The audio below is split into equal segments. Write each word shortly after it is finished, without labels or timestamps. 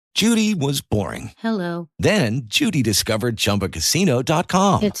Judy was boring. Hello. Then Judy discovered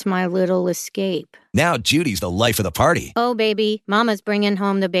ChumbaCasino.com. It's my little escape. Now Judy's the life of the party. Oh, baby, mama's bringing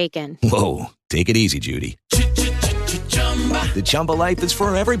home the bacon. Whoa, take it easy, Judy. The Chumba life is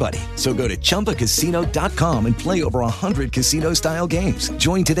for everybody. So go to ChumbaCasino.com and play over 100 casino-style games.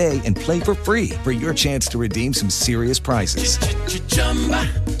 Join today and play for free for your chance to redeem some serious prizes.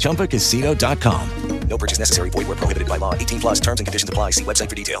 ChumbaCasino.com. No purchase necessary. Void where prohibited by law. 18 plus terms and conditions apply. See website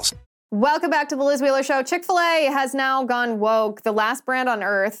for details. Welcome back to the Liz Wheeler Show. Chick-fil-A has now gone woke, the last brand on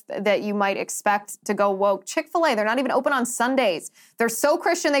earth that you might expect to go woke. Chick-fil-A, they're not even open on Sundays. They're so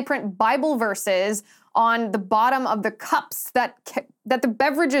Christian, they print Bible verses on the bottom of the cups that the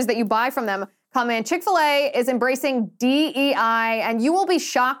beverages that you buy from them come in. Chick-fil-A is embracing DEI, and you will be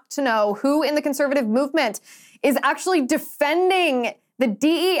shocked to know who in the conservative movement is actually defending the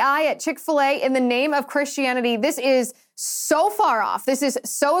DEI at Chick-fil-A in the name of Christianity. This is so far off. This is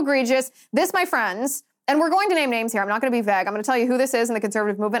so egregious. This, my friends, and we're going to name names here. I'm not going to be vague. I'm going to tell you who this is in the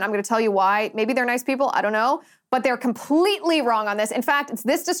conservative movement. I'm going to tell you why. Maybe they're nice people. I don't know. But they're completely wrong on this. In fact, it's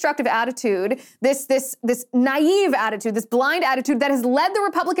this destructive attitude, this naive attitude, this blind attitude that has led the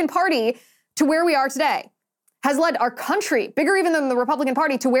Republican Party to where we are today. Has led our country, bigger even than the Republican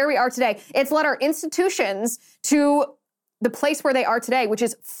Party, to where we are today. It's led our institutions to the place where they are today, which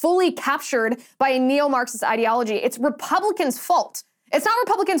is fully captured by a neo-Marxist ideology. It's Republicans' fault. It's not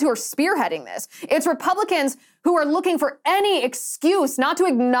Republicans who are spearheading this. It's Republicans who are looking for any excuse not to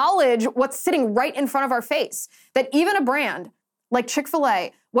acknowledge what's sitting right in front of our face. That even a brand like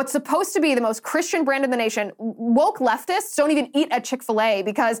Chick-fil-A, what's supposed to be the most Christian brand in the nation, woke leftists don't even eat at Chick-fil-A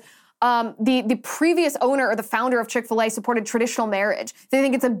because the previous owner or the founder of Chick-fil-A supported traditional marriage. They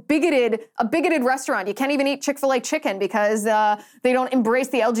think it's a bigoted restaurant. You can't even eat Chick-fil-A chicken because they don't embrace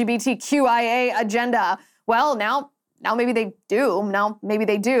the LGBTQIA agenda. Well, now maybe they do. Now maybe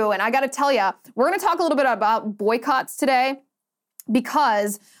they do. And I got to tell you, we're going to talk a little bit about boycotts today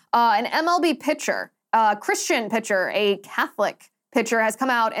because an MLB pitcher, a Christian pitcher, a Catholic pitcher has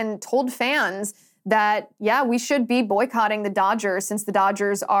come out and told fans that, yeah, we should be boycotting the Dodgers since the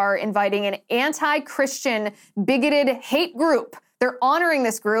Dodgers are inviting an anti-Christian, bigoted hate group. They're honoring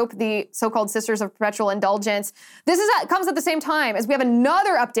this group, the so-called Sisters of Perpetual Indulgence. Comes at the same time as we have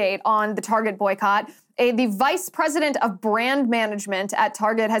another update on the Target boycott. The vice president of brand management at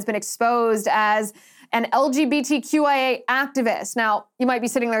Target has been exposed as an LGBTQIA activist. Now, you might be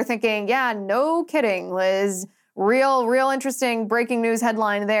sitting there thinking, yeah, no kidding, Liz. Real interesting breaking news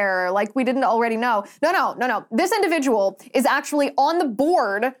headline there, like we didn't already know. No. This individual is actually on the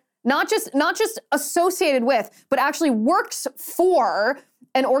board, not just associated with, but actually works for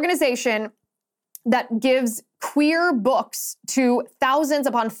an organization that gives queer books to thousands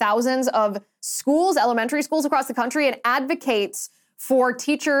upon thousands of schools, elementary schools across the country, and advocates for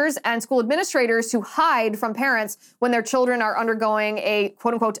teachers and school administrators to hide from parents when their children are undergoing a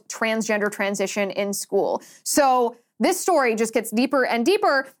quote-unquote transgender transition in school. So this story just gets deeper and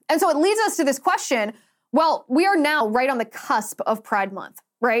deeper. And so it leads us to this question. Well, we are now right on the cusp of Pride Month,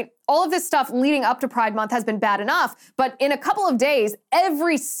 right? All of this stuff leading up to Pride Month has been bad enough, but in a couple of days,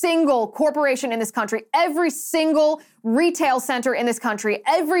 every single corporation in this country, every single retail center in this country,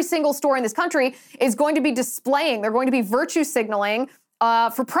 every single store in this country is going to be displaying, they're going to be virtue signaling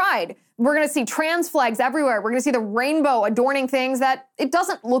for Pride. We're going to see trans flags everywhere. We're going to see the rainbow adorning things that it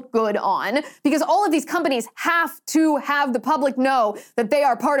doesn't look good on because all of these companies have to have the public know that they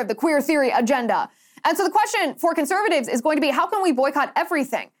are part of the queer theory agenda. And so the question for conservatives is going to be, how can we boycott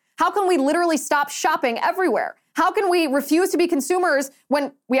everything? How can we literally stop shopping everywhere? How can we refuse to be consumers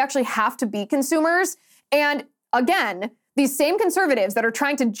when we actually have to be consumers? And again, these same conservatives that are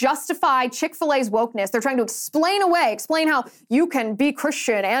trying to justify Chick-fil-A's wokeness, they're trying to explain how you can be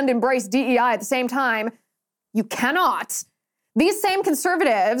Christian and embrace DEI at the same time. You cannot. These same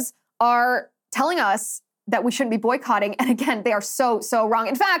conservatives are telling us that we shouldn't be boycotting. And again, they are so wrong.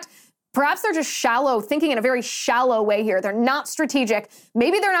 In fact, perhaps they're just thinking in a very shallow way here. They're not strategic.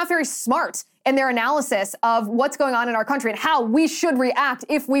 Maybe they're not very smart in their analysis of what's going on in our country and how we should react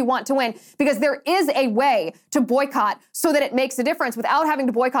if we want to win. Because there is a way to boycott so that it makes a difference without having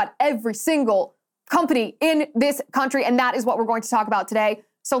to boycott every single company in this country. And that is what we're going to talk about today.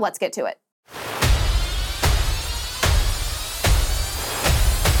 So let's get to it.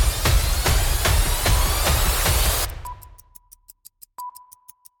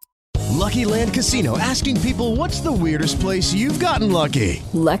 Lucky Land Casino, asking people, what's the weirdest place you've gotten lucky?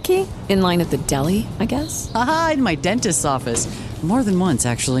 Lucky? In line at the deli, I guess? Aha, in my dentist's office. More than once,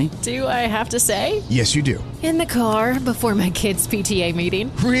 actually. Do I have to say? Yes, you do. In the car before my kids' PTA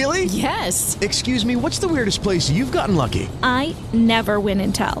meeting. Really? Yes. Excuse me, what's the weirdest place you've gotten lucky? I never win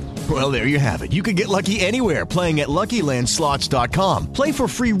and tell. Well, there you have it. You can get lucky anywhere, playing at LuckyLandSlots.com. Play for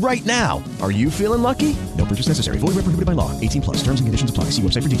free right now. Are you feeling lucky? No purchase necessary. Void where prohibited by law. 18 plus. Terms and conditions apply. See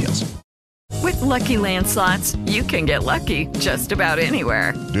website for details. With Lucky Land Slots, you can get lucky just about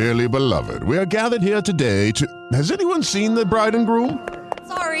anywhere. Dearly beloved, we are gathered here today to... Has anyone seen the bride and groom?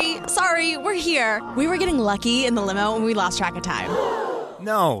 Sorry, we're here. We were getting lucky in the limo and we lost track of time.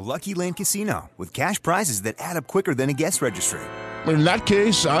 No, Lucky Land Casino, with cash prizes that add up quicker than a guest registry. In that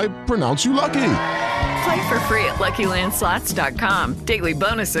case, I pronounce you lucky. Play for free at LuckyLandSlots.com. Daily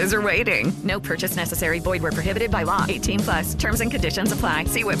bonuses are waiting. No purchase necessary. Void where prohibited by law. 18 plus. Terms and conditions apply.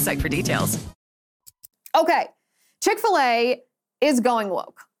 See website for details. Okay, Chick-fil-A is going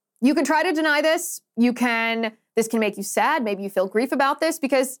woke. You can try to deny this. This can make you sad. Maybe you feel grief about this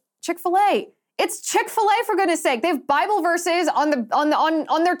because Chick-fil-A. It's Chick-fil-A, for goodness sake. They have Bible verses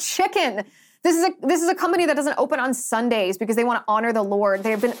on their chicken. This is a company that doesn't open on Sundays because they want to honor the Lord. They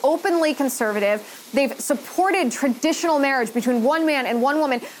have been openly conservative. They've supported traditional marriage between one man and one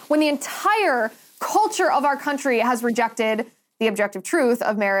woman when the entire culture of our country has rejected the objective truth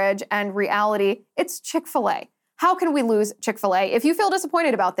of marriage and reality. It's Chick-fil-A. How can we lose Chick-fil-A? If you feel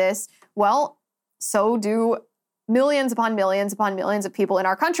disappointed about this, well, so do millions upon millions upon millions of people in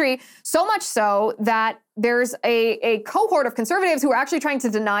our country, so much so that there's a cohort of conservatives who are actually trying to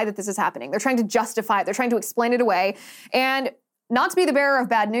deny that this is happening. They're trying to justify it. They're trying to explain it away. And not to be the bearer of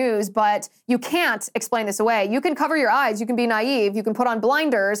bad news, but you can't explain this away. You can cover your eyes. You can be naive. You can put on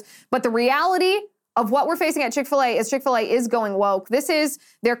blinders. But the reality of what we're facing at Chick-fil-A is going woke. This is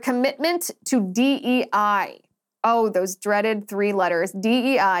their commitment to DEI. Oh, those dreaded 3 letters,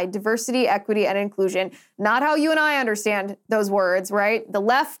 DEI, diversity, equity, and inclusion. Not how you and I understand those words, right? The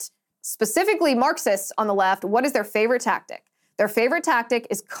left, specifically Marxists on the left, what is their favorite tactic? Their favorite tactic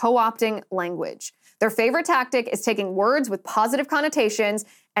is co-opting language. Their favorite tactic is taking words with positive connotations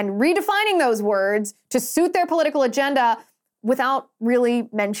and redefining those words to suit their political agenda without really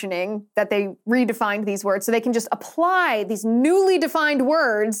mentioning that they redefined these words. So they can just apply these newly defined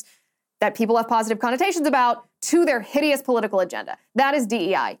words that people have positive connotations about to their hideous political agenda. That is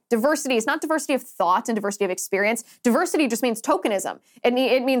DEI. Diversity is not diversity of thought and diversity of experience. Diversity just means tokenism. It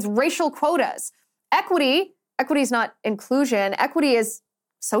means racial quotas. Equity is not inclusion. Equity is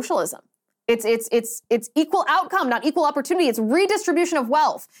socialism. It's equal outcome, not equal opportunity. It's redistribution of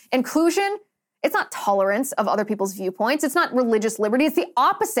wealth. Inclusion, it's not tolerance of other people's viewpoints. It's not religious liberty. It's the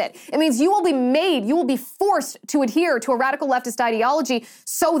opposite. It means you will be forced to adhere to a radical leftist ideology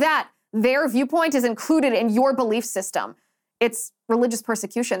so that their viewpoint is included in your belief system. It's religious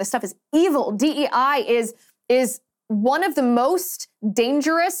persecution. This stuff is evil. DEI is one of the most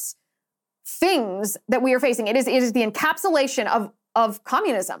dangerous things that we are facing. It is the encapsulation of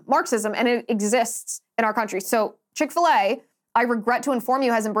communism, Marxism, and it exists in our country. So Chick-fil-A, I regret to inform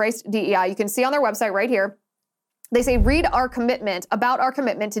you, has embraced DEI. You can see on their website right here. They say, read our commitment, about our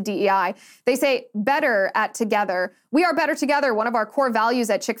commitment to DEI. They say, better at together. We are better together. One of our core values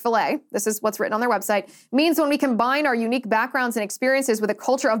at Chick-fil-A, this is what's written on their website, means when we combine our unique backgrounds and experiences with a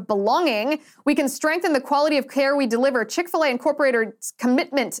culture of belonging, we can strengthen the quality of care we deliver. Chick-fil-A Incorporated's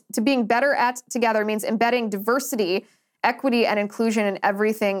commitment to being better at together means embedding diversity, equity, and inclusion in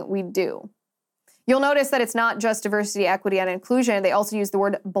everything we do. You'll notice that it's not just diversity, equity, and inclusion. They also use the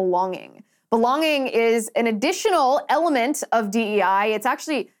word belonging. Belonging is an additional element of DEI. It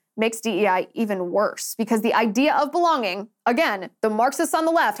actually makes DEI even worse because the idea of belonging, again, the Marxists on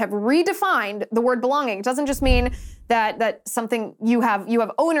the left have redefined the word belonging. It doesn't just mean that something you have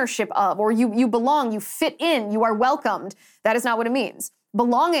ownership of or you belong, you fit in, you are welcomed. That is not what it means.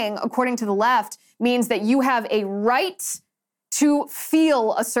 Belonging, according to the left, means that you have a right to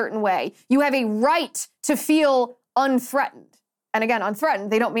feel a certain way. You have a right to feel unthreatened. And again, unthreatened,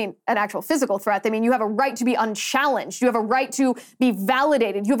 they don't mean an actual physical threat. They mean you have a right to be unchallenged. You have a right to be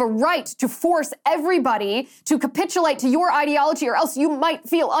validated. You have a right to force everybody to capitulate to your ideology or else you might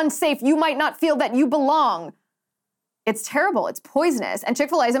feel unsafe. You might not feel that you belong. It's terrible. It's poisonous. And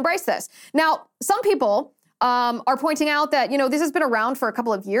Chick-fil-A has embraced this. Now, some people are pointing out that, this has been around for a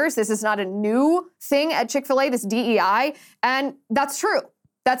couple of years. This is not a new thing at Chick-fil-A, this DEI. And that's true.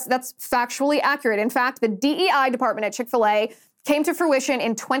 That's factually accurate. In fact, the DEI department at Chick-fil-A came to fruition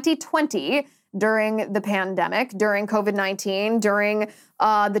in 2020 during the pandemic, during COVID-19, during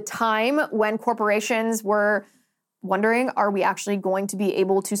the time when corporations were wondering, are we actually going to be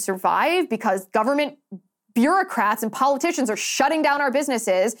able to survive? Because government bureaucrats and politicians are shutting down our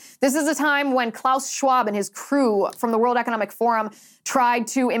businesses. This is a time when Klaus Schwab and his crew from the World Economic Forum tried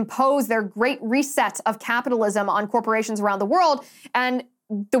to impose their great reset of capitalism on corporations around the world. And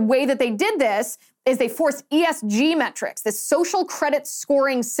the way that they did this is they forced ESG metrics, this social credit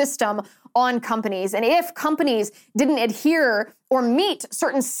scoring system on companies. And if companies didn't adhere or meet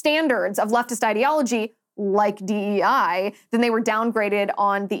certain standards of leftist ideology, like DEI, then they were downgraded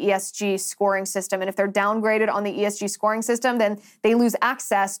on the ESG scoring system. And if they're downgraded on the ESG scoring system, then they lose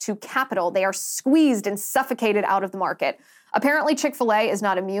access to capital. They are squeezed and suffocated out of the market. Apparently, Chick-fil-A is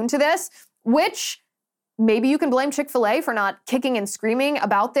not immune to this, which maybe you can blame Chick-fil-A for not kicking and screaming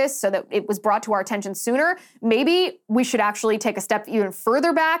about this so that it was brought to our attention sooner. Maybe we should actually take a step even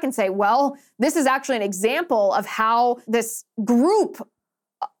further back and say, well, this is actually an example of how this group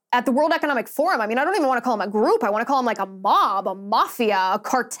at the World Economic Forum, I mean, I don't even want to call them a group. I want to call them like a mob, a mafia, a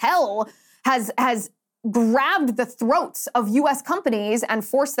cartel, has grabbed the throats of U.S. companies and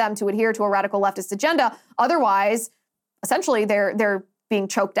forced them to adhere to a radical leftist agenda. Otherwise, essentially, they're being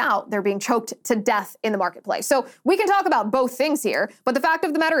choked out. They're being choked to death in the marketplace. So we can talk about both things here. But the fact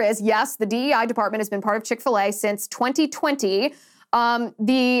of the matter is, yes, the DEI department has been part of Chick-fil-A since 2020.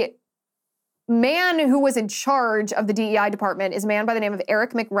 The man who was in charge of the DEI department is a man by the name of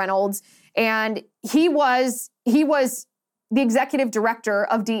Eric McReynolds, and he was the executive director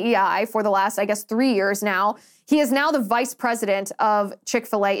of DEI for the last, I guess, 3 years now. He is now the vice president of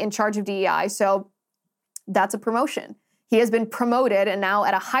Chick-fil-A in charge of DEI, so that's a promotion. He has been promoted, and now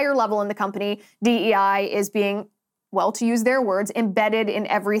at a higher level in the company, DEI is being, well, to use their words, embedded in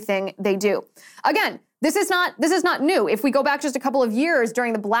everything they do. Again, this is not new. If we go back just a couple of years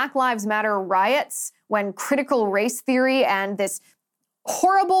during the Black Lives Matter riots, when critical race theory and this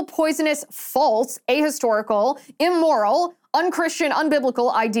horrible, poisonous, false, ahistorical, immoral, unchristian,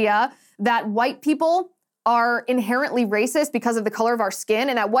 unbiblical idea that white people are inherently racist because of the color of our skin,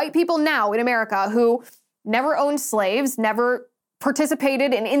 and that white people now in America who never owned slaves, never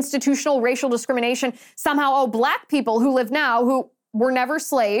participated in institutional racial discrimination, somehow black people who live now who were never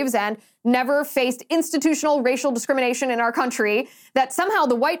slaves and never faced institutional racial discrimination in our country, that somehow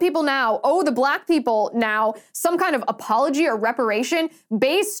the white people now owe the black people now some kind of apology or reparation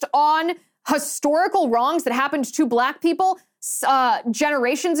based on historical wrongs that happened to black people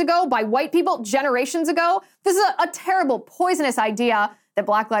generations ago by white people generations ago. This is a terrible, poisonous idea that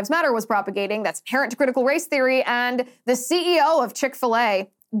Black Lives Matter was propagating that's inherent to critical race theory, and the CEO of Chick-fil-A,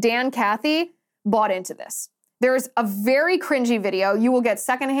 Dan Cathy, bought into this. There's a very cringy video. You will get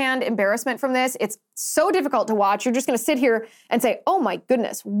secondhand embarrassment from this. It's so difficult to watch. You're just going to sit here and say, oh my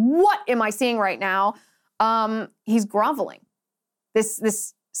goodness, what am I seeing right now? He's groveling.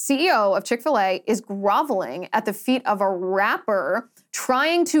 This CEO of Chick-fil-A is groveling at the feet of a rapper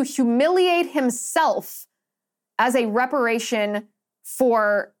trying to humiliate himself as a reparation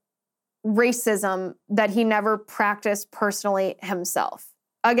for racism that he never practiced personally himself.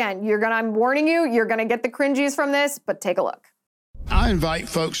 Again, I'm warning you, you're gonna get the cringies from this, but take a look. I invite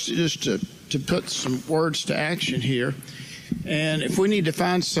folks to put some words to action here. And if we need to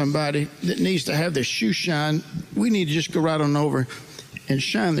find somebody that needs to have their shoe shine, we need to just go right on over and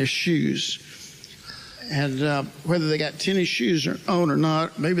shine their shoes. And whether they got tennis shoes on or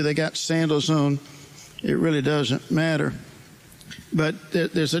not, maybe they got sandals on, it really doesn't matter. But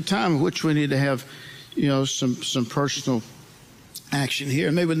there's a time in which we need to have, some personal action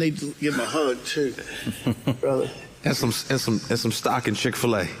here. Maybe we need to give them a hug too, brother. And some stock in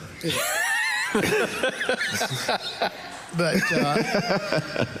Chick-fil-A. But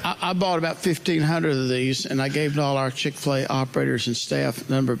I bought about 1,500 of these, and I gave to all our Chick-fil-A operators and staff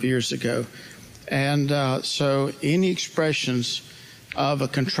a number of years ago. And so any expressions of a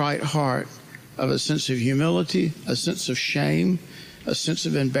contrite heart, of a sense of humility, a sense of shame, a sense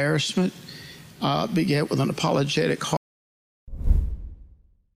of embarrassment, beget with an apologetic heart.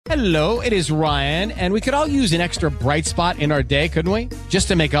 Hello, it is Ryan, and we could all use an extra bright spot in our day, couldn't we? Just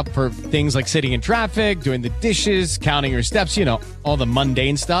to make up for things like sitting in traffic, doing the dishes, counting your steps, all the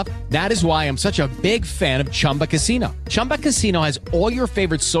mundane stuff. That is why I'm such a big fan of Chumba Casino. Chumba Casino has all your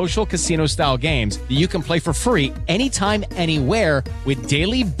favorite social casino-style games that you can play for free anytime, anywhere with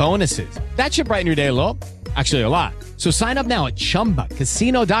daily bonuses. That should brighten your day a little. Actually, a lot. So sign up now at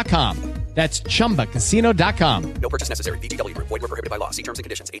ChumbaCasino.com. That's ChumbaCasino.com. No purchase necessary. VGW Group. Void where prohibited by law. See terms and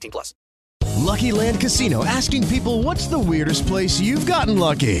conditions. 18+. Lucky Land Casino, asking people, what's the weirdest place you've gotten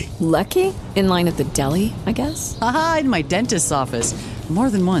lucky? Lucky? In line at the deli, I guess? Aha, in my dentist's office. More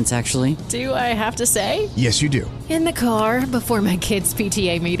than once, actually. Do I have to say? Yes, you do. In the car before my kids'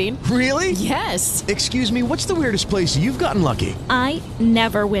 PTA meeting. Really? Yes. Excuse me, what's the weirdest place you've gotten lucky? I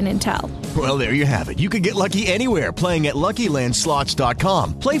never win and tell. Well, there you have it. You can get lucky anywhere, playing at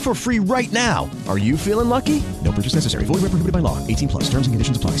LuckyLandSlots.com. Play for free right now. Are you feeling lucky? No purchase necessary. Void where prohibited by law. 18+. Terms and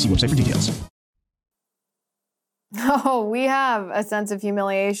conditions apply. See website for details. Oh, we have a sense of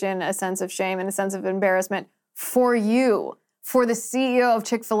humiliation, a sense of shame, and a sense of embarrassment for you, for the CEO of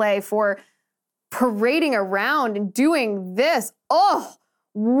Chick-fil-A, for parading around and doing this. Oh,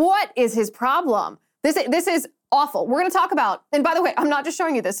 what is his problem? This is awful. We're going to talk about, and by the way, I'm not just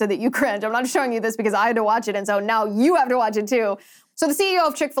showing you this so that you cringe. I'm not just showing you this because I had to watch it, and so now you have to watch it too. So the CEO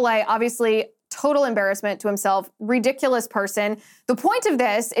of Chick-fil-A, obviously, total embarrassment to himself, ridiculous person. The point of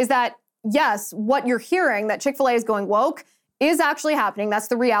this is that, yes, what you're hearing, that Chick-fil-A is going woke, is actually happening. That's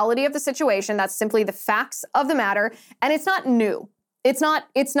the reality of the situation. That's simply the facts of the matter. And it's not new. It's not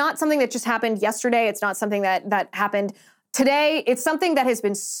something that just happened yesterday. It's not something that happened today. It's something that has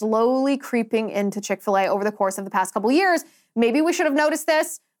been slowly creeping into Chick-fil-A over the course of the past couple of years. Maybe we should have noticed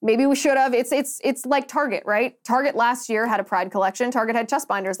this. Maybe we should have. It's like Target, right? Target last year had a Pride collection. Target had chest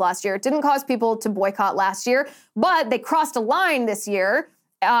binders last year. It didn't cause people to boycott last year, but they crossed a line this year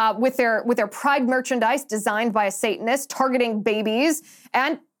with their Pride merchandise designed by a Satanist targeting babies,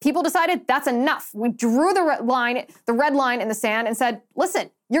 and people decided that's enough. We drew the red line in the sand and said, listen,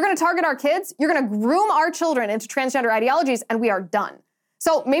 you're going to target our kids, you're going to groom our children into transgender ideologies, and we are done.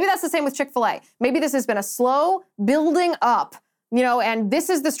 So maybe that's the same with Chick-fil-A. Maybe this has been a slow building up, and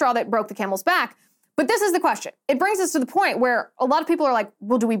this is the straw that broke the camel's back. But this is the question. It brings us to the point where a lot of people are like,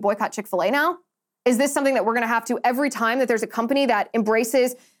 well, do we boycott Chick-fil-A now? Is this something that we're going to have to every time that there's a company that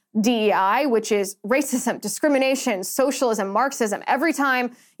embraces DEI, which is racism, discrimination, socialism, Marxism? Every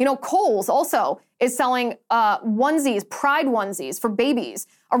time, Kohl's also is selling onesies, pride onesies for babies.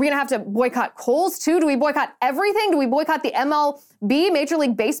 Are we going to have to boycott Kohl's too? Do we boycott everything? Do we boycott the MLB, Major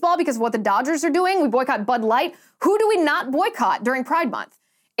League Baseball, because of what the Dodgers are doing? We boycott Bud Light. Who do we not boycott during Pride Month?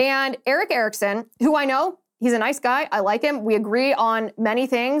 And Eric Erickson, who I know, he's a nice guy. I like him. We agree on many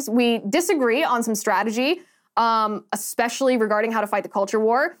things. We disagree on some strategy, especially regarding how to fight the culture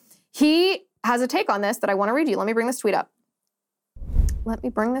war. He has a take on this that I want to read you. Let me bring this tweet up. Let me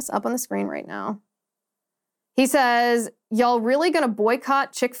bring this up on the screen right now. He says, y'all really going to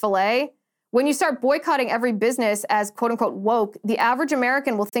boycott Chick-fil-A? When you start boycotting every business as quote unquote woke, the average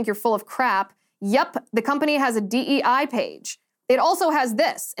American will think you're full of crap. Yep, the company has a DEI page. It also has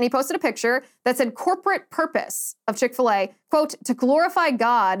this, and he posted a picture that said corporate purpose of Chick-fil-A, quote, to glorify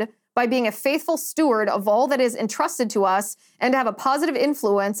God by being a faithful steward of all that is entrusted to us and to have a positive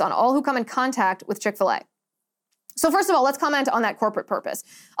influence on all who come in contact with Chick-fil-A. So first of all, let's comment on that corporate purpose.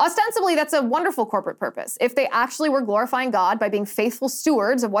 Ostensibly, that's a wonderful corporate purpose. If they actually were glorifying God by being faithful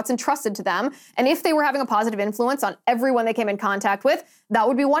stewards of what's entrusted to them, and if they were having a positive influence on everyone they came in contact with, that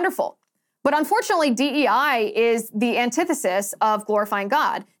would be wonderful. But unfortunately, DEI is the antithesis of glorifying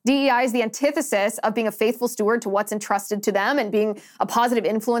God. DEI is the antithesis of being a faithful steward to what's entrusted to them and being a positive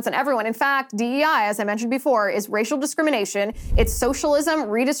influence on everyone. In fact, DEI, as I mentioned before, is racial discrimination. It's socialism,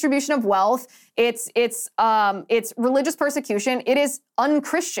 redistribution of wealth. It's religious persecution. It is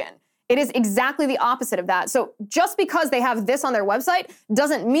unchristian. It is exactly the opposite of that. So just because they have this on their website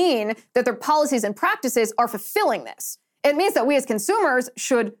doesn't mean that their policies and practices are fulfilling this. It means that we as consumers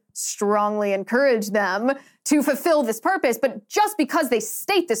should strongly encourage them to fulfill this purpose, but just because they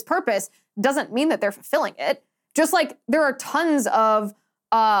state this purpose doesn't mean that they're fulfilling it. Just like there are tons of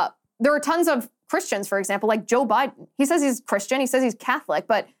Christians, for example, like Joe Biden. He says he's Christian, he says he's Catholic,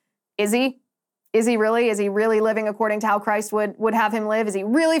 but is he? Is he really? Is he really living according to how Christ would have him live? Is he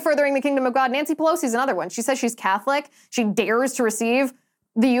really furthering the kingdom of God? Nancy Pelosi's another one. She says she's Catholic. She dares to receive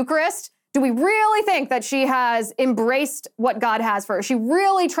the Eucharist. Do we really think that she has embraced what God has for her? Is she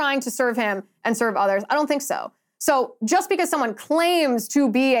really trying to serve him and serve others? I don't think so. So just because someone claims to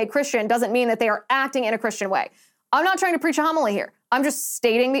be a Christian doesn't mean that they are acting in a Christian way. I'm not trying to preach a homily here. I'm just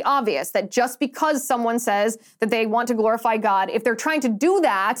stating the obvious, that just because someone says that they want to glorify God, if they're trying to do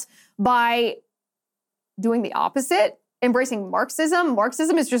that by doing the opposite, embracing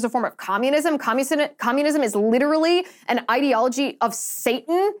Marxism is just a form of communism. Communism is literally an ideology of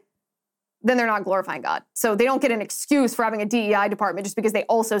Satan. Then they're not glorifying God. So they don't get an excuse for having a DEI department just because they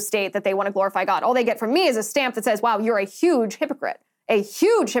also state that they want to glorify God. All they get from me is a stamp that says, wow, you're a huge hypocrite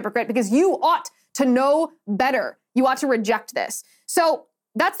because you ought to know better. You ought to reject this. So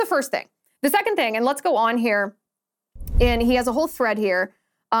that's the first thing. The second thing, and let's go on here, and he has a whole thread here.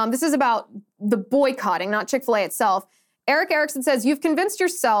 This is about the boycotting, not Chick-fil-A itself. Eric Erickson says, you've convinced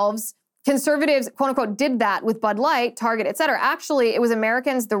yourselves conservatives, quote unquote, did that with Bud Light, Target, et cetera. Actually, it was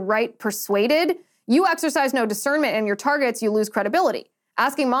Americans the right persuaded. You exercise no discernment in your targets, you lose credibility.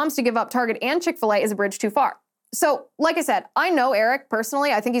 Asking moms to give up Target and Chick-fil-A is a bridge too far. So, like I said, I know Eric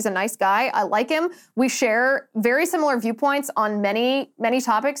personally. I think he's a nice guy. I like him. We share very similar viewpoints on many, many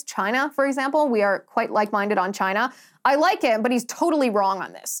topics. China, for example, we are quite like-minded on China. I like him, but he's totally wrong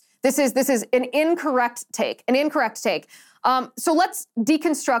on this. This is an incorrect take, So let's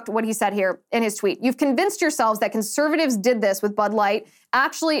deconstruct what he said here in his tweet. You've convinced yourselves that conservatives did this with Bud Light.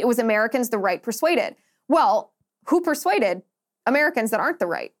 Actually, it was Americans the right persuaded. Well, who persuaded Americans that aren't the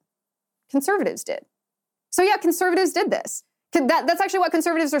right? Conservatives did. So yeah, conservatives did this. That's actually what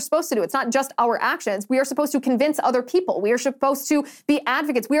conservatives are supposed to do. It's not just our actions. We are supposed to convince other people. We are supposed to be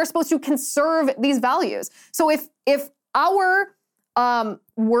advocates. We are supposed to conserve these values. So if our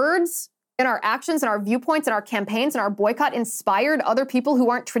words and our actions and our viewpoints and our campaigns and our boycott inspired other people who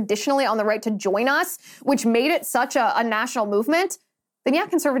aren't traditionally on the right to join us, which made it such a national movement, then yeah,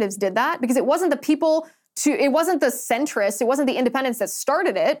 conservatives did that because it wasn't it wasn't the centrists, it wasn't the independents that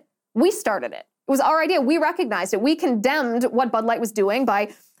started it. We started it. It was our idea. We recognized it. We condemned what Bud Light was doing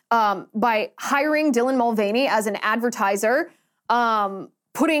by hiring Dylan Mulvaney as an advertiser,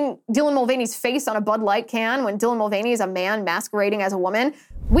 putting Dylan Mulvaney's face on a Bud Light can when Dylan Mulvaney is a man masquerading as a woman.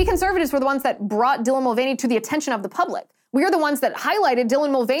 We conservatives were the ones that brought Dylan Mulvaney to the attention of the public. We are the ones that highlighted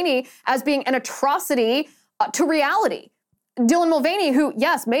Dylan Mulvaney as being an atrocity to reality. Dylan Mulvaney, who,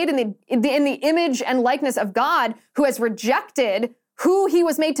 yes, made in the image and likeness of God, who has rejected who he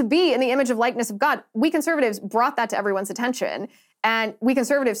was made to be in the image of likeness of God. We conservatives brought that to everyone's attention. And we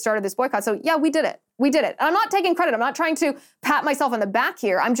conservatives started this boycott. So yeah, we did it. We did it. And I'm not taking credit. I'm not trying to pat myself on the back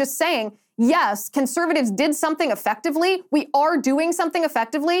here. I'm just saying, yes, conservatives did something effectively. We are doing something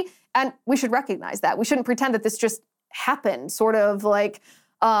effectively. And we should recognize that. We shouldn't pretend that this just happened, sort of by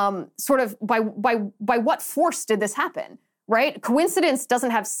what force did this happen, right? Coincidence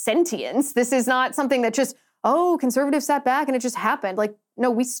doesn't have sentience. This is not something that just, oh, conservatives sat back and it just happened. Like, no,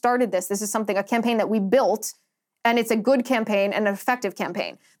 we started this. This is a campaign that we built, and it's a good campaign and an effective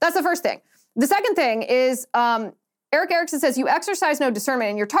campaign. That's the first thing. The second thing is, Eric Erickson says, you exercise no discernment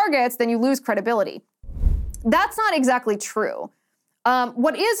in your targets, then you lose credibility. That's not exactly true.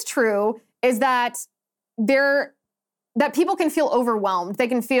 What is true is that people can feel overwhelmed. They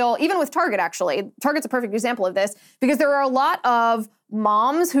can feel, even with Target, actually. Target's a perfect example of this, because there are a lot of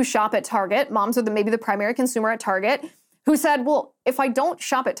moms who shop at Target. Moms are maybe the primary consumer at Target, who said, well, if I don't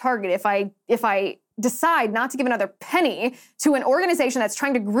shop at Target, if I decide not to give another penny to an organization that's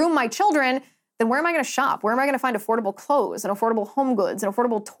trying to groom my children, then where am I going to shop? Where am I going to find affordable clothes and affordable home goods and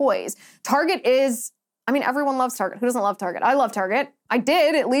affordable toys? Target is, everyone loves Target. Who doesn't love Target? I love Target. I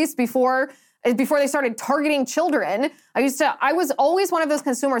did, at least before they started targeting children. I was always one of those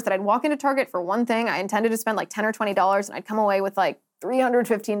consumers that I'd walk into Target for one thing. I intended to spend like $10 or $20, and I'd come away with like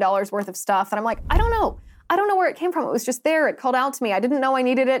 $315 worth of stuff. And I'm like, I don't know where it came from. It was just there. It called out to me. I didn't know I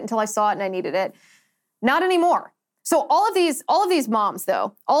needed it until I saw it and I needed it. Not anymore. So all of these moms,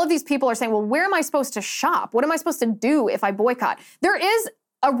 though, all of these people are saying, well, where am I supposed to shop? What am I supposed to do if I boycott? There is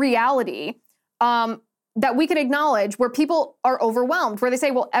a reality that we can acknowledge where people are overwhelmed, where they say,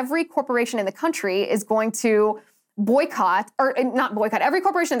 well, every corporation in the country is going to boycott, or not boycott, every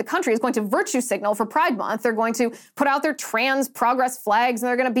corporation in the country is going to virtue signal for Pride Month. They're going to put out their trans progress flags, and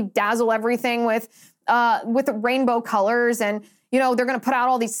they're going to bedazzle everything with rainbow colors, and they're going to put out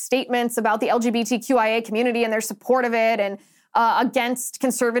all these statements about the LGBTQIA community and their support of it, and against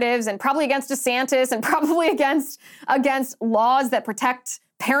conservatives, and probably against DeSantis, and probably against laws that protect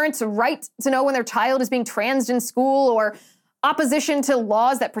parents' right to know when their child is being transed in school, or opposition to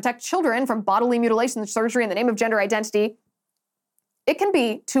laws that protect children from bodily mutilation and surgery in the name of gender identity. It can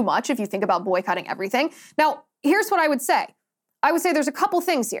be too much if you think about boycotting everything. Now, here's what I would say. I would say there's a couple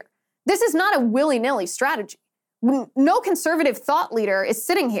things here. This is not a willy-nilly strategy. No conservative thought leader is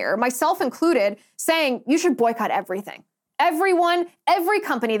sitting here, myself included, saying you should boycott everything. Everyone, every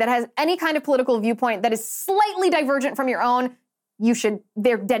company that has any kind of political viewpoint that is slightly divergent from your own,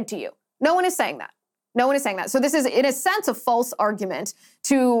 they're dead to you. No one is saying that. No one is saying that. So this is, in a sense, a false argument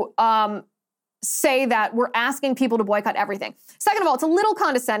to say that we're asking people to boycott everything. Second of all, it's a little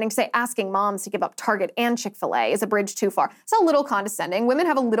condescending to say asking moms to give up Target and Chick-fil-A is a bridge too far. It's a little condescending. Women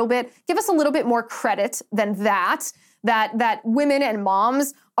have give us a little bit more credit than that women and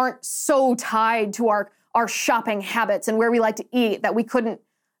moms aren't so tied to our shopping habits and where we like to eat that we couldn't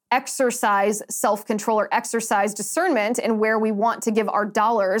exercise self-control or exercise discernment in where we want to give our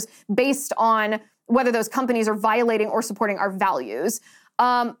dollars based on whether those companies are violating or supporting our values.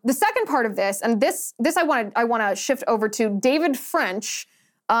 The second part of this, and this I want to shift over to David French,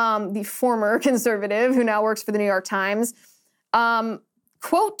 the former conservative who now works for the New York Times,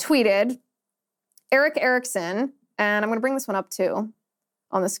 quote tweeted Eric Erickson, and I'm going to bring this one up too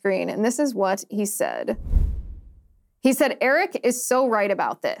on the screen, and this is what he said. He said, Eric is so right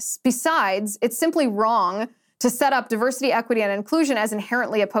about this. Besides, it's simply wrong to set up diversity, equity, and inclusion as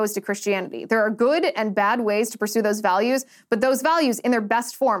inherently opposed to Christianity. There are good and bad ways to pursue those values, but those values in their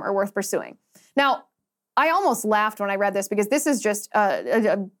best form are worth pursuing. Now, I almost laughed when I read this because this is just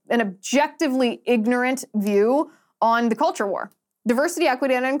an objectively ignorant view on the culture war. Diversity,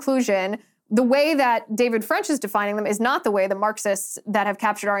 equity, and inclusion, the way that David French is defining them is not the way the Marxists that have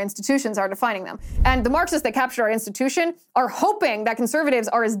captured our institutions are defining them. And the Marxists that captured our institution are hoping that conservatives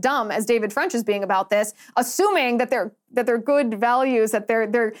are as dumb as David French is being about this, assuming that they're good values, that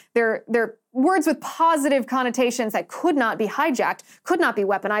they're words with positive connotations that could not be hijacked, could not be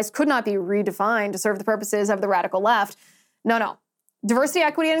weaponized, could not be redefined to serve the purposes of the radical left. No. Diversity,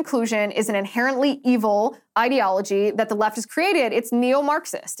 equity, and inclusion is an inherently evil ideology that the left has created. It's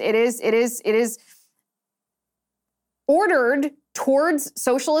neo-Marxist. It is ordered towards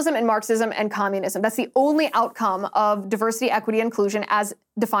socialism and Marxism and communism. That's the only outcome of diversity, equity, and inclusion as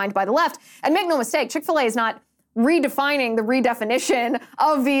defined by the left. And make no mistake, Chick-fil-A is not redefining the redefinition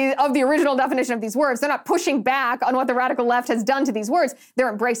of the original definition of these words. They're not pushing back on what the radical left has done to these words. They're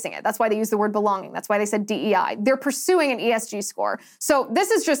embracing it. That's why they use the word belonging. That's why they said DEI. They're pursuing an ESG score. So this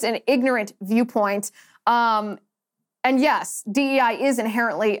is just an ignorant viewpoint. And yes, DEI is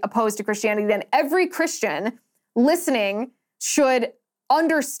inherently opposed to Christianity, and every Christian listening should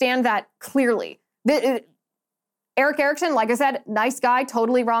understand that clearly. Eric Erickson, like I said, nice guy,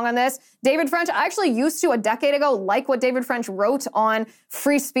 totally wrong on this. David French, I actually used to a decade ago like what David French wrote on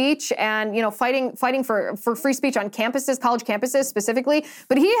free speech and, fighting for free speech on campuses, college campuses specifically.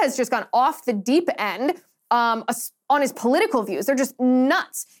 But he has just gone off the deep end on his political views. They're just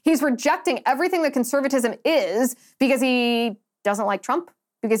nuts. He's rejecting everything that conservatism is because he doesn't like Trump,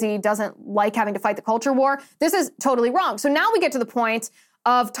 because he doesn't like having to fight the culture war. This is totally wrong. So now we get to the point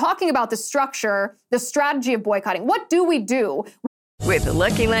of talking about the structure, the strategy of boycotting. What do we do? With the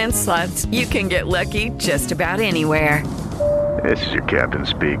Lucky Land Slots, you can get lucky just about anywhere. This is your captain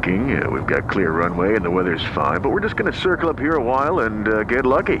speaking. We've got clear runway and the weather's fine, but we're just going to circle up here a while and get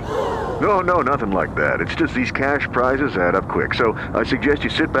lucky. No, nothing like that. It's just these cash prizes add up quick. So I suggest you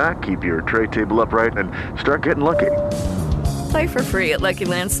sit back, keep your tray table upright, and start getting lucky. Play for free at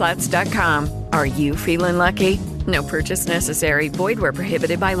LuckyLandSlots.com. Are you feeling lucky? No purchase necessary. Void where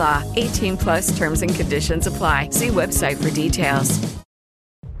prohibited by law. 18+ terms and conditions apply. See website for details.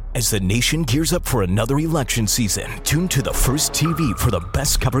 As the nation gears up for another election season, tune to the First TV for the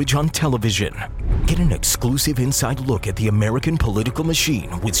best coverage on television. Get an exclusive inside look at the American political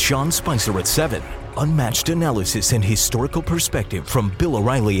machine with Sean Spicer at 7. Unmatched analysis and historical perspective from Bill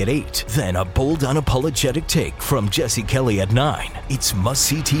O'Reilly at 8. Then a bold, unapologetic take from Jesse Kelly at 9. It's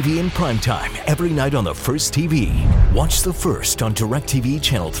must-see TV in primetime every night on the First TV. Watch The First on DirecTV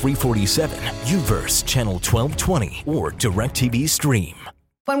Channel 347, UVerse Channel 1220, or DirecTV Stream.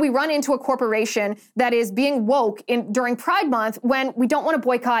 When we run into a corporation that is being woke during Pride Month, when we don't want to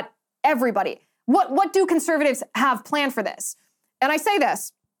boycott everybody, what do conservatives have planned for this? And I say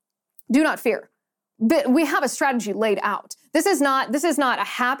this, do not fear. We have a strategy laid out. This is not a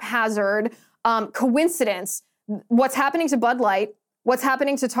haphazard coincidence. What's happening to Bud Light, what's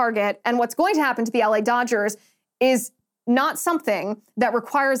happening to Target, and what's going to happen to the LA Dodgers is not something that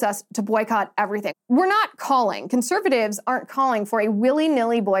requires us to boycott everything. Conservatives aren't calling for a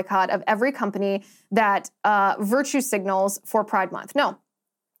willy-nilly boycott of every company that virtue signals for Pride Month. No.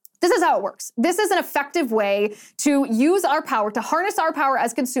 This is how it works. This is an effective way to use our power, to harness our power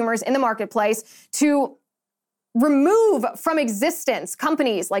as consumers in the marketplace, to remove from existence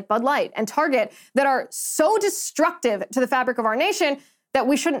companies like Bud Light and Target that are so destructive to the fabric of our nation that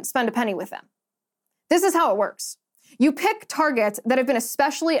we shouldn't spend a penny with them. This is how it works. You pick targets that have been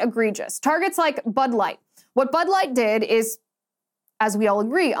especially egregious, targets like Bud Light. What Bud Light did is, as we all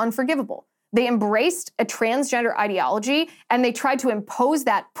agree, unforgivable. They embraced a transgender ideology and they tried to impose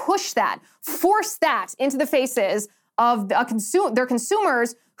that, push that, force that into the faces of their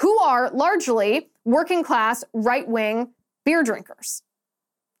consumers who are largely working class, right-wing beer drinkers.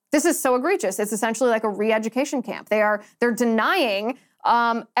 This is so egregious. It's essentially like a re-education camp. They're denying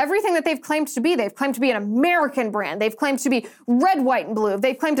everything that they've claimed to be. They've claimed to be an American brand. They've claimed to be red, white, and blue.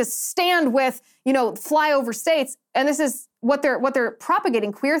 They've claimed to stand with, flyover states. And this is what they're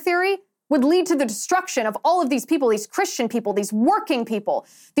propagating. Queer theory would lead to the destruction of all of these people, these Christian people, these working people,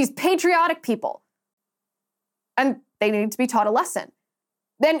 these patriotic people. And they need to be taught a lesson.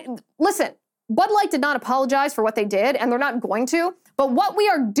 Then, listen, Bud Light did not apologize for what they did, and they're not going to. But what we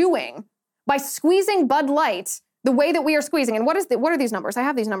are doing by squeezing Bud Light the way that we are squeezing, and what are these numbers? I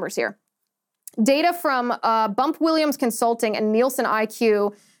have these numbers here. Data from Bump Williams Consulting and Nielsen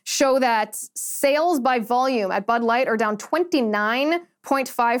IQ show that sales by volume at Bud Light are down 29%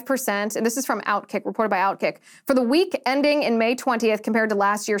 0.5%, and this is from Outkick, reported by Outkick. For the week ending in May 20th compared to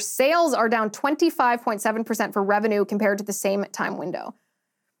last year, sales are down 25.7% for revenue compared to the same time window.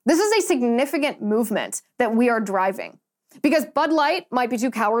 This is a significant movement that we are driving. Because Bud Light might be too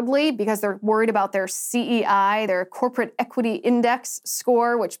cowardly because they're worried about their CEI, their Corporate Equity Index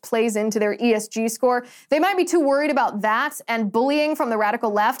score, which plays into their ESG score. They might be too worried about that and bullying from the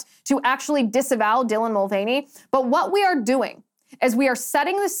radical left to actually disavow Dylan Mulvaney. But what we are doing is we are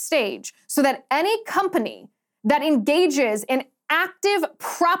setting the stage so that any company that engages in active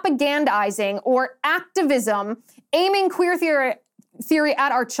propagandizing or activism aiming queer theory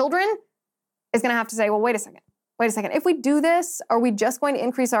at our children is going to have to say, well, wait a second. If we do this, are we just going to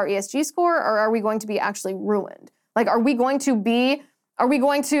increase our ESG score, or are we going to be actually ruined? Like, are we going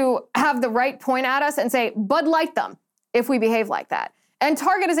to have the right point at us and say, Bud Light them if we behave like that? And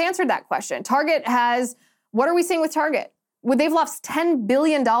Target has answered that question. What are we seeing with Target? Well, they've lost $10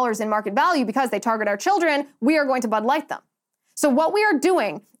 billion in market value because they target our children. We are going to Bud Light them. So what we are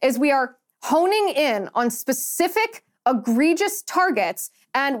doing is we are honing in on specific egregious targets,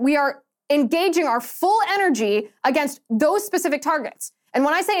 and we are engaging our full energy against those specific targets. And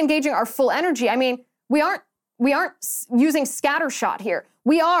when I say engaging our full energy, I mean, we aren't using scattershot here.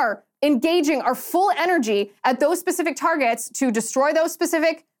 We are engaging our full energy at those specific targets to destroy those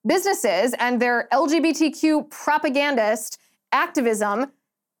specific businesses and their LGBTQ propagandist activism,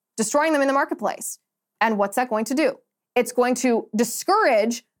 destroying them in the marketplace. And what's that going to do? It's going to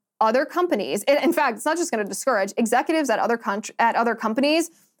discourage other companies. In fact, it's not just going to discourage executives at other companies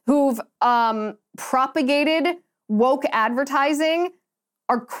who've propagated woke advertising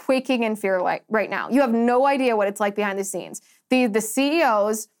are quaking in fear right now. You have no idea what it's like behind the scenes. The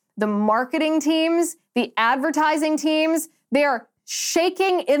CEOs, the marketing teams, the advertising teams, they are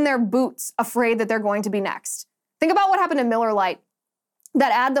shaking in their boots, afraid that they're going to be next. Think about what happened to Miller Lite.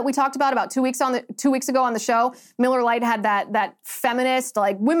 That ad that we talked about 2 weeks ago on the show. Miller Lite had that feminist,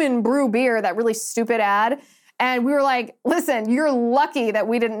 like, women brew beer, that really stupid ad. And we were like, listen, you're lucky that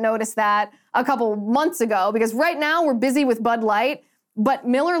we didn't notice that a couple months ago, because right now we're busy with Bud Light. But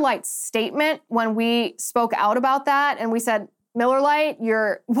Miller Lite's statement, when we spoke out about that and we said, Miller Lite,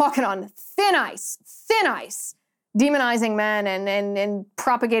 you're walking on thin ice, demonizing men and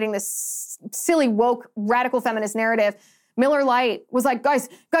propagating this silly, woke, radical feminist narrative. Miller Lite was like, guys,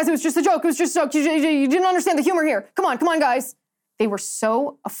 it was just a joke. You didn't understand the humor here. Come on, guys. They were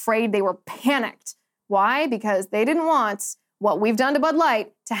so afraid. They were panicked. Why? Because they didn't want what we've done to Bud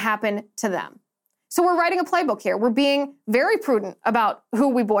Light to happen to them. So we're writing a playbook here. We're being very prudent about who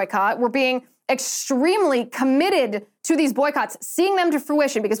we boycott. We're being extremely committed to these boycotts, seeing them to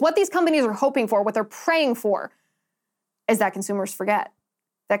fruition, because what these companies are hoping for, what they're praying for, is that consumers forget,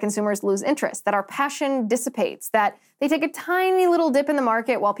 that consumers lose interest, that our passion dissipates, that they take a tiny little dip in the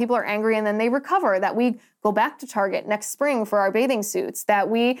market while people are angry and then they recover, that we go back to Target next spring for our bathing suits, that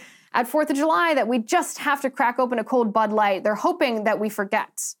we, at 4th of July, that we just have to crack open a cold Bud Light. They're hoping that we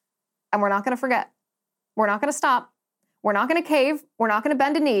forget. And we're not going to forget. We're not going to stop. We're not going to cave. We're not going to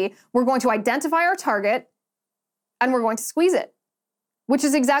bend a knee. We're going to identify our target and we're going to squeeze it, which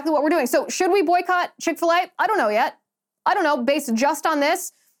is exactly what we're doing. So should we boycott Chick-fil-A? I don't know yet. I don't know, based just on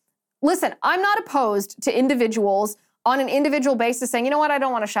this. Listen, I'm not opposed to individuals on an individual basis saying, you know what, I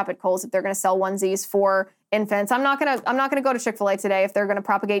don't want to shop at Kohl's if they're going to sell onesies for infants. I'm not going to go to Chick-fil-A today if they're going to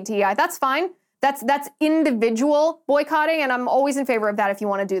propagate DEI. That's fine. That's individual boycotting, and I'm always in favor of that if you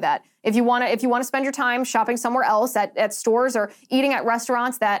want to do that. If you want to spend your time shopping somewhere else at stores or eating at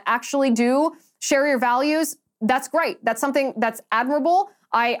restaurants that actually do share your values, that's great. That's something that's admirable.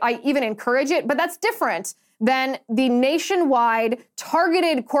 I even encourage it, but that's different than the nationwide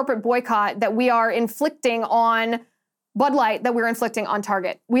targeted corporate boycott that we are inflicting on Bud Light, that we're inflicting on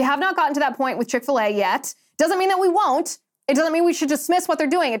Target. We have not gotten to that point with Chick-fil-A yet. Doesn't mean that we won't. It doesn't mean we should dismiss what they're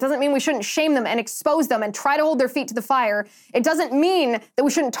doing. It doesn't mean we shouldn't shame them and expose them and try to hold their feet to the fire. It doesn't mean that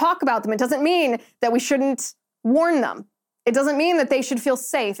we shouldn't talk about them. It doesn't mean that we shouldn't warn them. It doesn't mean that they should feel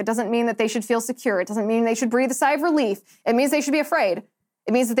safe. It doesn't mean that they should feel secure. It doesn't mean they should breathe a sigh of relief. It means they should be afraid.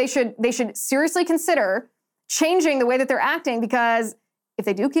 It means that they should seriously consider changing the way that they're acting, because if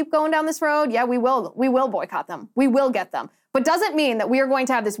they do keep going down this road, yeah, we will boycott them. We will get them. But doesn't mean that we are going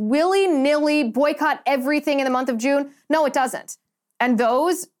to have this willy-nilly boycott everything in the month of June. No, it doesn't. And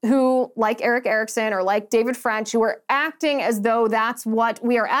those who, like Eric Erickson or like David French, who are acting as though that's what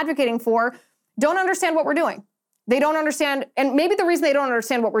we are advocating for, don't understand what we're doing. They don't understand, and maybe the reason they don't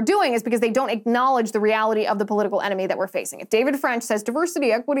understand what we're doing is because they don't acknowledge the reality of the political enemy that we're facing. If David French says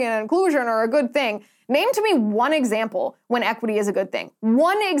diversity, equity, and inclusion are a good thing, name to me one example when equity is a good thing.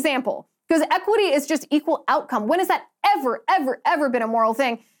 One example. Because equity is just equal outcome. When has that ever been a moral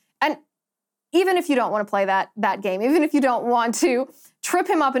thing? And even if you don't want to play that game, even if you don't want to trip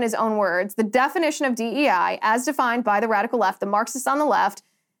him up in his own words, the definition of DEI, as defined by the radical left, the Marxists on the left,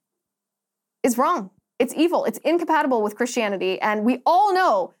 is wrong. It's evil. It's incompatible with Christianity. And we all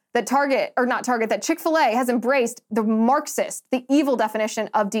know that that Chick-fil-A has embraced the Marxist, the evil definition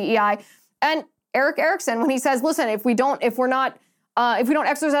of DEI. And Eric Erickson, when he says, listen, if we don't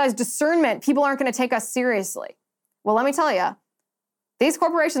exercise discernment, people aren't going to take us seriously. Well, let me tell you, these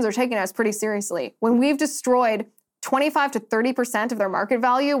corporations are taking us pretty seriously. When we've destroyed 25 to 30% of their market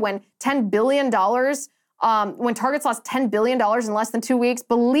value, when $10 billion, when Target's lost $10 billion in less than 2 weeks,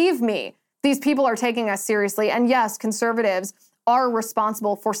 believe me, these people are taking us seriously. And yes, conservatives are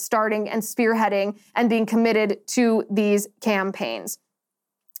responsible for starting and spearheading and being committed to these campaigns.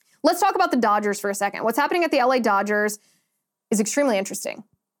 Let's talk about the Dodgers for a second. What's happening at the LA Dodgers is extremely interesting.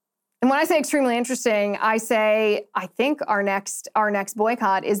 And when I say extremely interesting, I think our next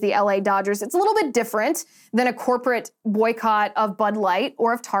boycott is the LA Dodgers. It's a little bit different than a corporate boycott of Bud Light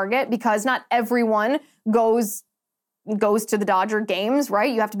or of Target, because not everyone goes to the Dodger games,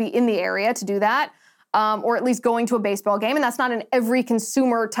 right? You have to be in the area to do that, or at least going to a baseball game. And that's not an every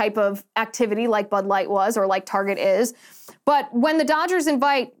consumer type of activity like Bud Light was or like Target is. But when the Dodgers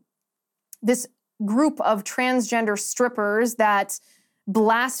invite this group of transgender strippers that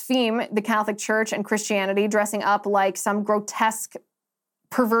blaspheme the Catholic Church and Christianity, dressing up like some grotesque,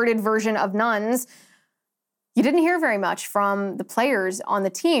 perverted version of nuns, you didn't hear very much from the players on the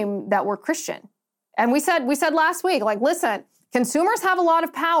team that were Christian. And we said last week, like, listen, consumers have a lot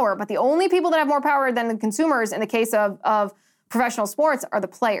of power, but the only people that have more power than the consumers in the case of professional sports are the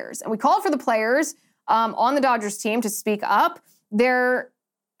players. And we called for the players on the Dodgers team to speak up.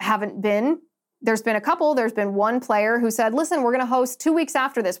 There's been a couple. There's been one player who said, listen, we're going to host 2 weeks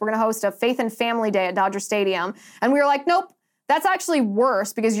after this. We're going to host a Faith and Family Day at Dodger Stadium. And we were like, nope, that's actually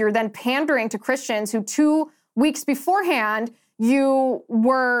worse, because you're then pandering to Christians who 2 weeks beforehand you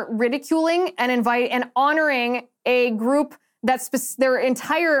were ridiculing and honoring a group that's their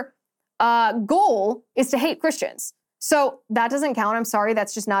entire goal is to hate Christians. So that doesn't count. I'm sorry,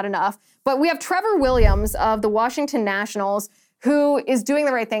 that's just not enough. But we have Trevor Williams of the Washington Nationals, who is doing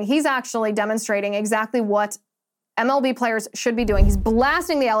the right thing. He's actually demonstrating exactly what MLB players should be doing. He's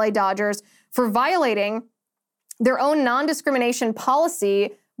blasting the LA Dodgers for violating their own non-discrimination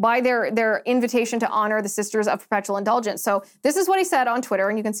policy by their invitation to honor the Sisters of Perpetual Indulgence. So this is what he said on Twitter,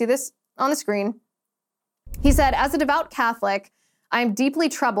 and you can see this on the screen. He said, as a devout Catholic, I am deeply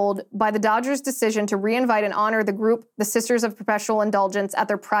troubled by the Dodgers' decision to reinvite and honor the group, the Sisters of Perpetual Indulgence, at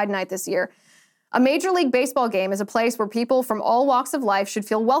their Pride Night this year. A Major League Baseball game is a place where people from all walks of life should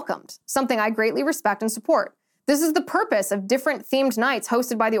feel welcomed, something I greatly respect and support. This is the purpose of different themed nights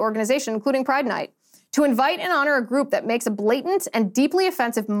hosted by the organization, including Pride Night. To invite and honor a group that makes a blatant and deeply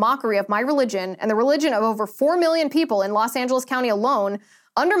offensive mockery of my religion and the religion of over 4 million people in Los Angeles County alone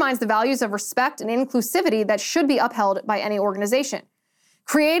undermines the values of respect and inclusivity that should be upheld by any organization.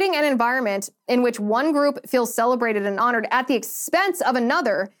 Creating an environment in which one group feels celebrated and honored at the expense of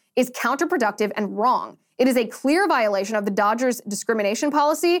another is counterproductive and wrong. It is a clear violation of the Dodgers' discrimination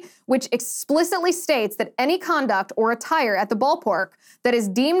policy, which explicitly states that any conduct or attire at the ballpark that is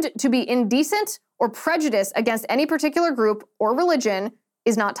deemed to be indecent or prejudiced against any particular group or religion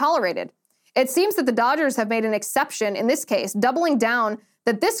is not tolerated. It seems that the Dodgers have made an exception in this case, doubling down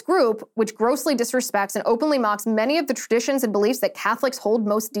that this group, which grossly disrespects and openly mocks many of the traditions and beliefs that Catholics hold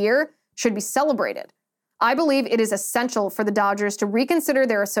most dear, should be celebrated. I believe it is essential for the Dodgers to reconsider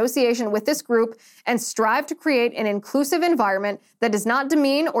their association with this group and strive to create an inclusive environment that does not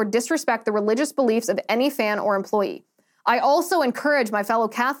demean or disrespect the religious beliefs of any fan or employee. I also encourage my fellow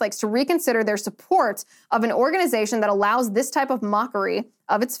Catholics to reconsider their support of an organization that allows this type of mockery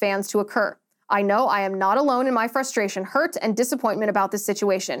of its fans to occur. I know I am not alone in my frustration, hurt, and disappointment about this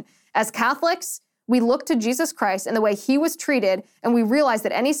situation. As Catholics, we look to Jesus Christ and the way he was treated, and we realize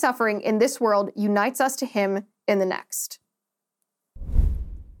that any suffering in this world unites us to him in the next.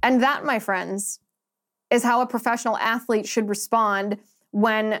 And that, my friends, is how a professional athlete should respond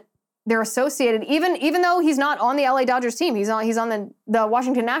when they're associated, even though he's not on the LA Dodgers team, he's on the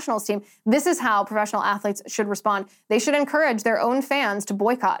Washington Nationals team. This is how professional athletes should respond. They should encourage their own fans to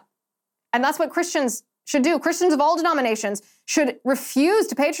boycott. And that's what Christians should do. Christians of all denominations should refuse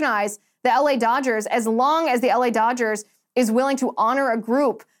to patronize the LA Dodgers as long as the LA Dodgers is willing to honor a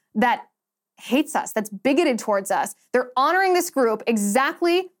group that hates us, that's bigoted towards us. They're honoring this group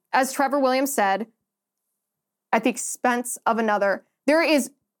exactly as Trevor Williams said, at the expense of another. There is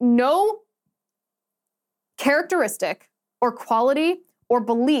no characteristic or quality or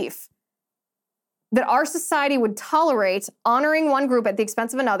belief that our society would tolerate honoring one group at the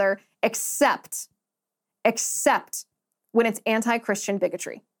expense of another, except when it's anti-Christian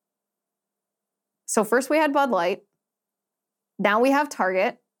bigotry. So first we had Bud Light. Now we have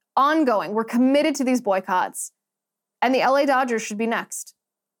Target. Ongoing. We're committed to these boycotts. And the LA Dodgers should be next.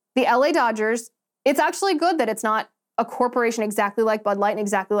 The LA Dodgers, it's actually good that it's not a corporation exactly like Bud Light and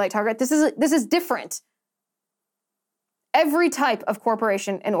exactly like Target. This is different. Every type of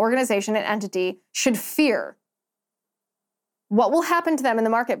corporation and organization and entity should fear what will happen to them in the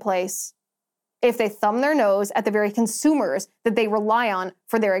marketplace if they thumb their nose at the very consumers that they rely on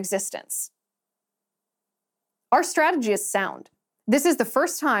for their existence. Our strategy is sound. This is the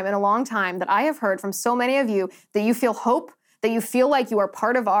first time in a long time that I have heard from so many of you that you feel hope, that you feel like you are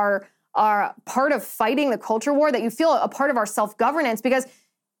part of our part of fighting the culture war, that you feel a part of our self-governance, because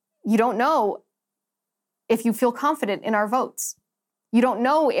you don't know if you feel confident in our votes. You don't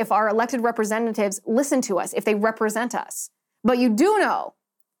know if our elected representatives listen to us, if they represent us. But you do know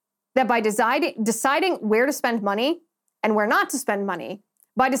that by deciding where to spend money and where not to spend money,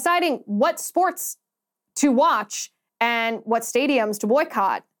 by deciding what sports to watch and what stadiums to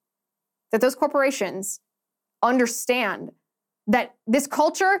boycott, that those corporations understand that this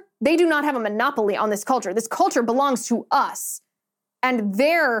culture, they do not have a monopoly on this culture. This culture belongs to us. And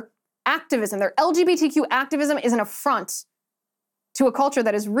their activism, their LGBTQ activism, is an affront to a culture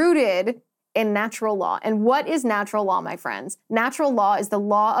that is rooted in natural law. And what is natural law, my friends? Natural law is the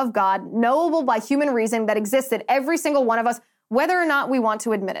law of God, knowable by human reason, that exists in every single one of us, whether or not we want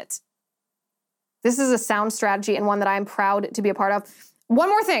to admit it. This is a sound strategy and one that I am proud to be a part of. One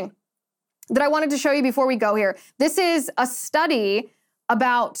more thing that I wanted to show you before we go here. This is a study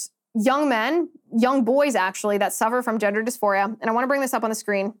about young men, young boys actually, that suffer from gender dysphoria. And I want to bring this up on the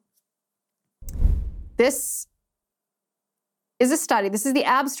screen. This is a study. This is the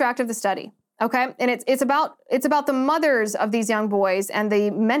abstract of the study. Okay, and it's about the mothers of these young boys and the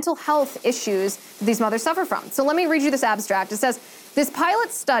mental health issues these mothers suffer from. So let me read you this abstract. It says, this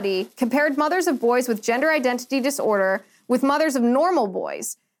pilot study compared mothers of boys with gender identity disorder with mothers of normal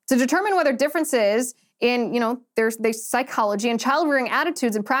boys to determine whether differences in, their psychology and child-rearing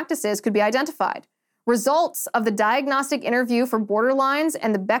attitudes and practices could be identified. Results of the diagnostic interview for borderlines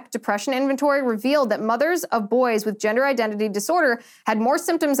and the Beck Depression Inventory revealed that mothers of boys with gender identity disorder had more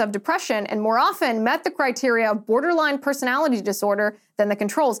symptoms of depression and more often met the criteria of borderline personality disorder than the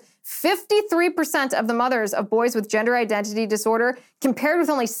controls. 53% of the mothers of boys with gender identity disorder, compared with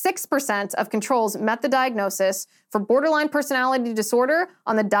only 6% of controls, met the diagnosis for borderline personality disorder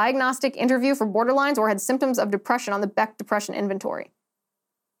on the diagnostic interview for borderlines or had symptoms of depression on the Beck Depression Inventory.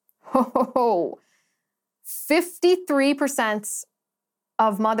 53%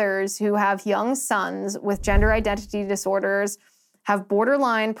 of mothers who have young sons with gender identity disorders have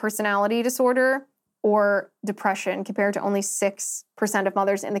borderline personality disorder or depression, compared to only 6% of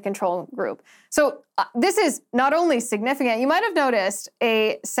mothers in the control group. So this is not only significant, you might have noticed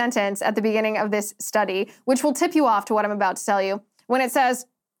a sentence at the beginning of this study, which will tip you off to what I'm about to tell you, when it says,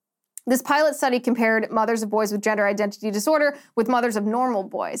 this pilot study compared mothers of boys with gender identity disorder with mothers of normal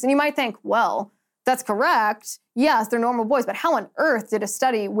boys. And you might think, well, that's correct. Yes, they're normal boys, but how on earth did a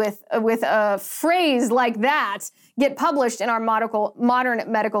study with a phrase like that get published in our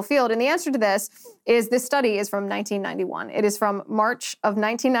modern medical field? And the answer to this study is from 1991. It is from March of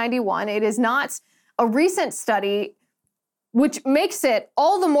 1991. It is not a recent study, which makes it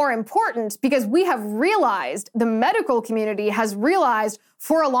all the more important because we have realized, the medical community has realized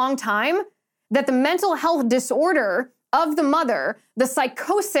for a long time, that the mental health disorder of the mother, the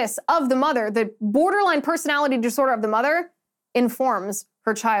psychosis of the mother, the borderline personality disorder of the mother informs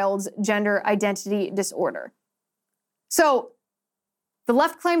her child's gender identity disorder. So the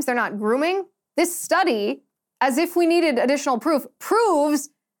left claims they're not grooming. This study, as if we needed additional proof,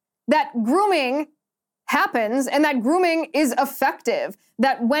 proves that grooming happens and that grooming is effective,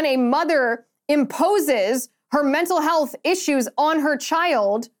 that when a mother imposes her mental health issues on her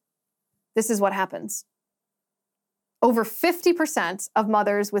child, this is what happens. Over 50% of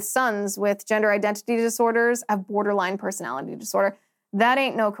mothers with sons with gender identity disorders have borderline personality disorder. That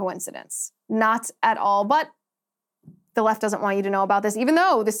ain't no coincidence. Not at all. But the left doesn't want you to know about this, even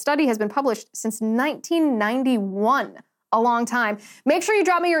though this study has been published since 1991, a long time. Make sure you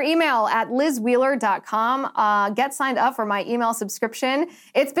drop me your email at lizwheeler.com. Get signed up for my email subscription.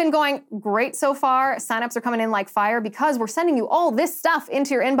 It's been going great so far. Signups are coming in like fire because we're sending you all this stuff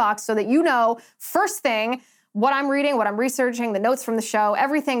into your inbox so that you know first thing what I'm reading, what I'm researching, the notes from the show,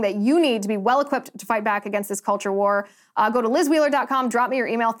 everything that you need to be well-equipped to fight back against this culture war. Go to lizwheeler.com, drop me your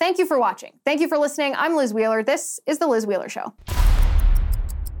email. Thank you for watching. Thank you for listening. I'm Liz Wheeler. This is The Liz Wheeler Show.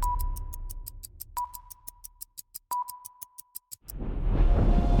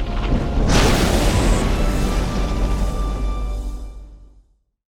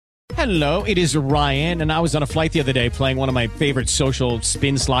 Hello, it is Ryan, and I was on a flight the other day playing one of my favorite social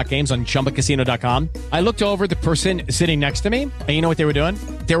spin slot games on ChumbaCasino.com. I looked over at the person sitting next to me, and you know what they were doing?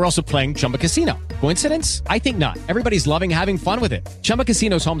 They were also playing Chumba Casino. Coincidence? I think not. Everybody's loving having fun with it. Chumba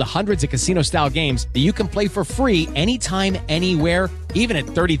Casino is home to hundreds of casino-style games that you can play for free anytime, anywhere, even at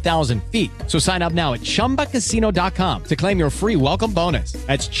 30,000 feet. So sign up now at ChumbaCasino.com to claim your free welcome bonus.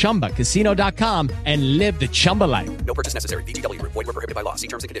 That's ChumbaCasino.com and live the Chumba life. No purchase necessary. VGW. Void where prohibited by law. See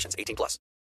terms and conditions. 18+.